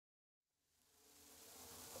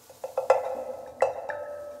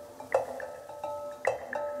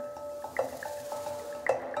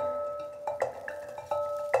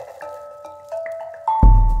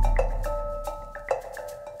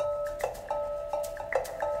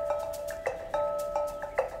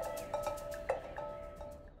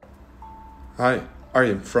Hi, I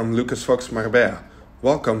am from Lucas Fox Marbella.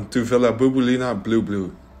 Welcome to Villa Bubulina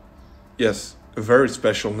Blue. Yes, a very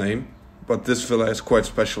special name, but this villa is quite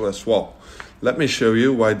special as well. Let me show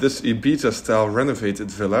you why this Ibiza-style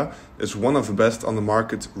renovated villa is one of the best on the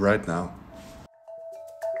market right now.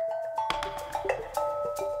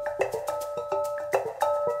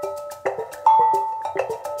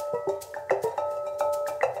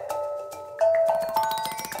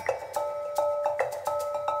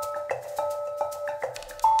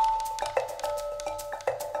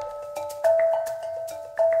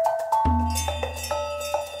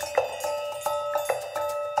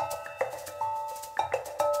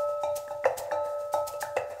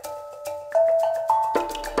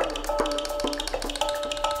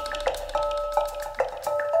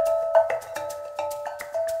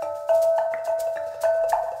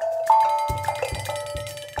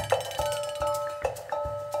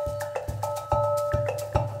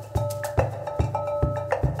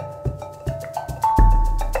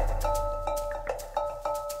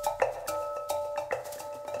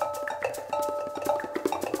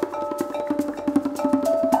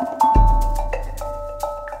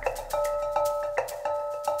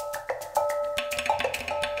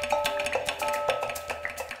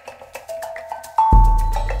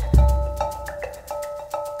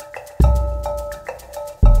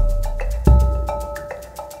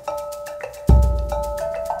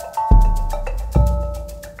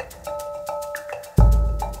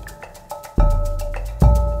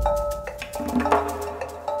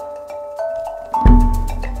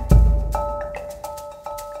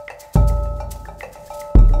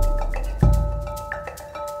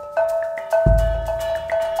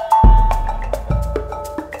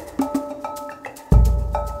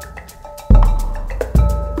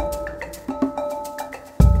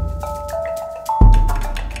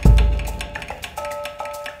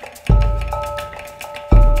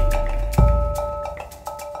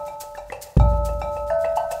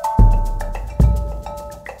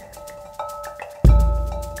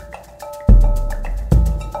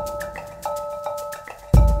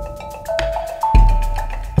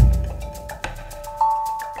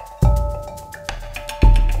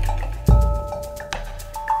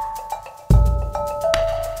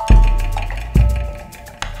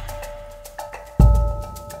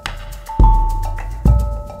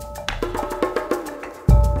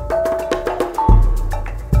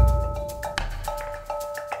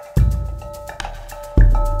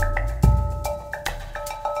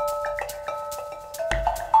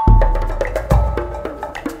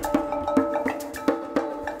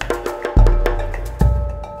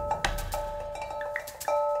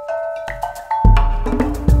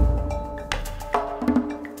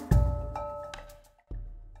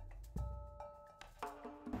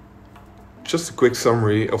 Just a quick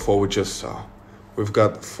summary of what we just saw. We've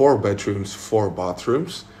got 4 bedrooms, 4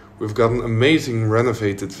 bathrooms. We've got an amazing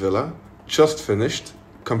renovated villa, just finished,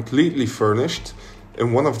 completely furnished,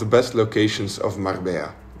 in one of the best locations of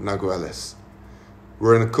Marbella, Nagueles.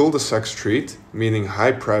 We're in a cul-de-sac street, meaning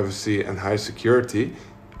high privacy and high security,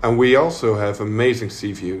 and we also have amazing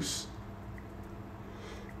sea views.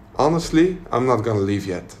 Honestly, I'm not gonna leave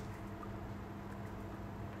yet.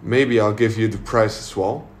 Maybe I'll give you the price as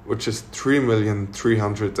well, which is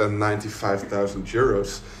 3,395,000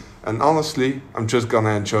 euros. And honestly, I'm just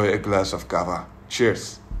gonna enjoy a glass of cava.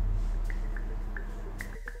 Cheers!